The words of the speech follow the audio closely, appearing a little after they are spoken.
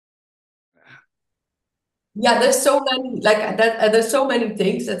Yeah, there's so many like that. There's so many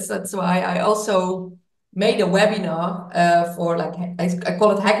things. That's why I also made a webinar for like I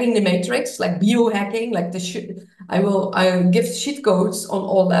call it hacking the matrix, like biohacking. Like I give cheat codes on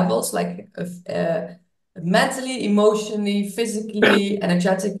all levels, like mentally, emotionally, physically,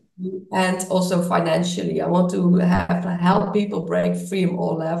 energetically, and also financially. I want to have help people break free on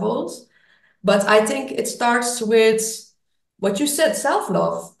all levels. But I think it starts with what you said,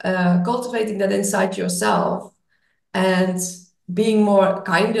 self-love, cultivating that inside yourself and being more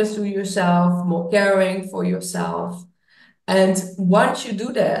kinder to yourself, more caring for yourself. And once you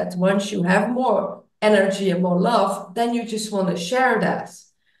do that, once you have more energy and more love, then you just want to share that.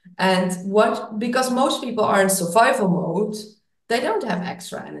 And what, because most people are in survival mode, they don't have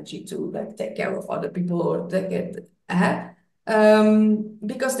extra energy to like take care of other people or take it,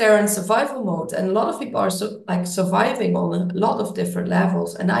 because they're in survival mode. And a lot of people are like surviving on a lot of different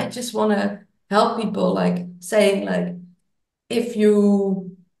levels. And I just want to help people like saying like, if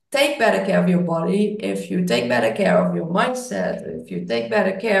you take better care of your body, if you take better care of your mindset, if you take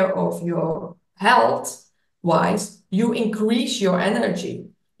better care of your health wise, you increase your energy.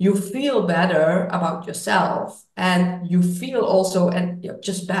 You feel better about yourself and you feel also and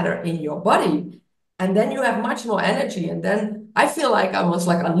just better in your body. And then you have much more energy. And then I feel like I was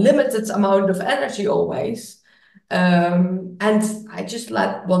like unlimited amount of energy always. And I just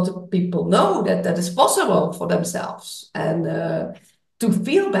like want to people know that that is possible for themselves and to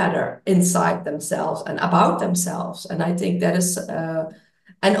feel better inside themselves and about themselves. And I think that is,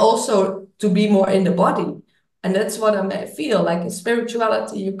 and also to be more in the body. And that's what I may feel like in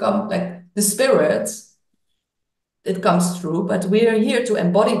spirituality, you come like the spirit, it comes through, but we are here to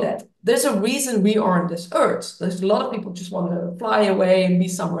embody that. There's a reason we are on this earth. There's a lot of people just want to fly away and be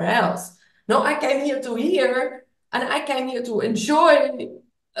somewhere else. No, I came here to hear, and I came here to enjoy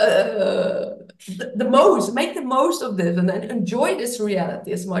the most, make the most of this, and then enjoy this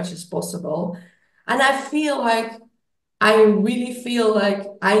reality as much as possible. And I feel like I really feel like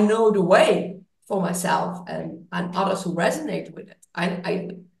I know the way for myself and others who resonate with it.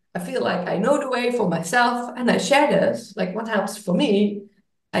 I feel like I know the way for myself and I share this, like what helps for me,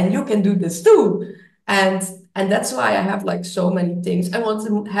 and you can do this too. And and that's why I have like so many things. I want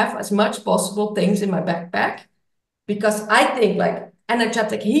to have as much possible things in my backpack because I think like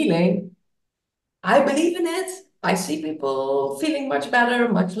energetic healing, I believe in it. I see people feeling much better,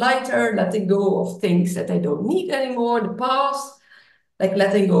 much lighter, letting go of things that they don't need anymore, the past, like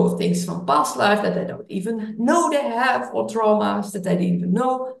letting go of things from past life that they don't even know they have, or traumas that they didn't even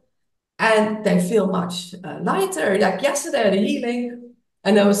know, and they feel much lighter. Like yesterday at a healing,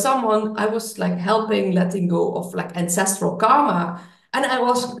 and there was someone I was like helping letting go of like ancestral karma, and I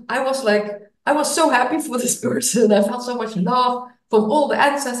was so happy for this person. I felt so much love from all the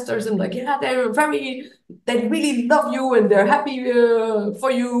ancestors, and like yeah, they really love you and they're happy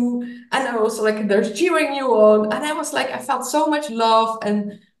for you, and I was like they're cheering you on, and I was like I felt so much love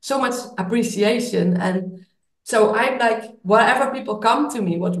and so much appreciation and. So I'm like, whatever people come to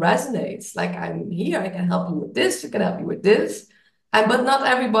me, what resonates, like I'm here, I can help you with this, I can help you with this. And but not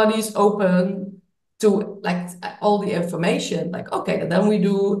everybody's open to like all the information. Like, okay, then we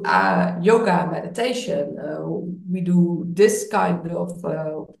do yoga, meditation, we do this kind of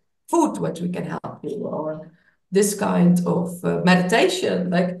food, which we can help you, or this kind of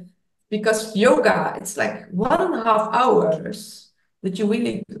meditation. Like, because yoga, it's like 1.5 hours that you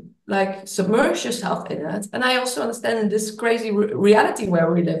really like submerge yourself in it. And I also understand in this crazy reality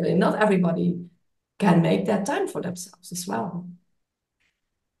where we live in, not everybody can make that time for themselves as well.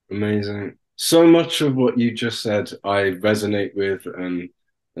 Amazing. So much of what you just said, I resonate with and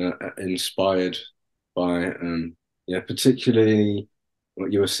inspired by. Yeah, particularly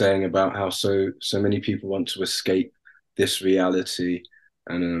what you were saying about how so many people want to escape this reality,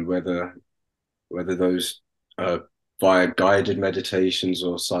 and whether those via guided meditations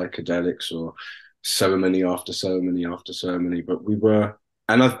or psychedelics or ceremony after ceremony after ceremony. But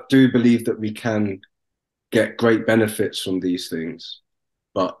and I do believe that we can get great benefits from these things,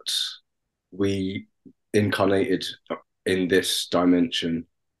 but we incarnated in this dimension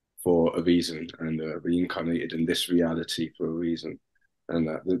for a reason, and reincarnated in this reality for a reason. And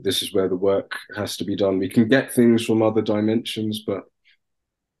this is where the work has to be done. We can get things from other dimensions, but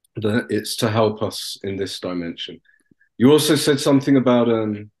it's to help us in this dimension. You also said something about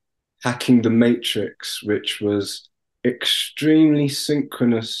hacking the matrix, which was extremely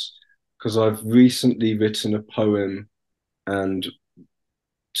synchronous because I've recently written a poem, and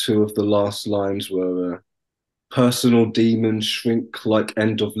two of the last lines were personal demons shrink like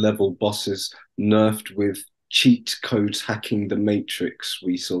end of level bosses, nerfed with cheat codes hacking the matrix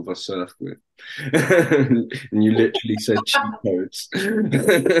we Silver Surf with. And you literally said cheat codes.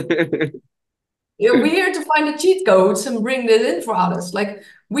 Yeah, we're here to find the cheat codes and bring this in for others. Like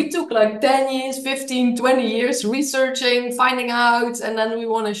we took like 10 years, 15, 20 years researching, finding out, and then we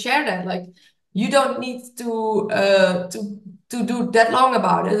want to share that. Like you don't need to do that long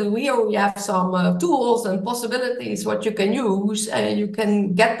about it. We already have some tools and possibilities what you can use, and you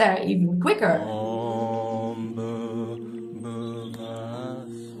can get there even quicker. Om Bhuvasva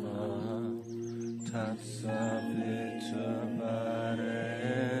Tatsavita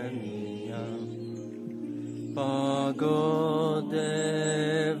Bharaniya Bhago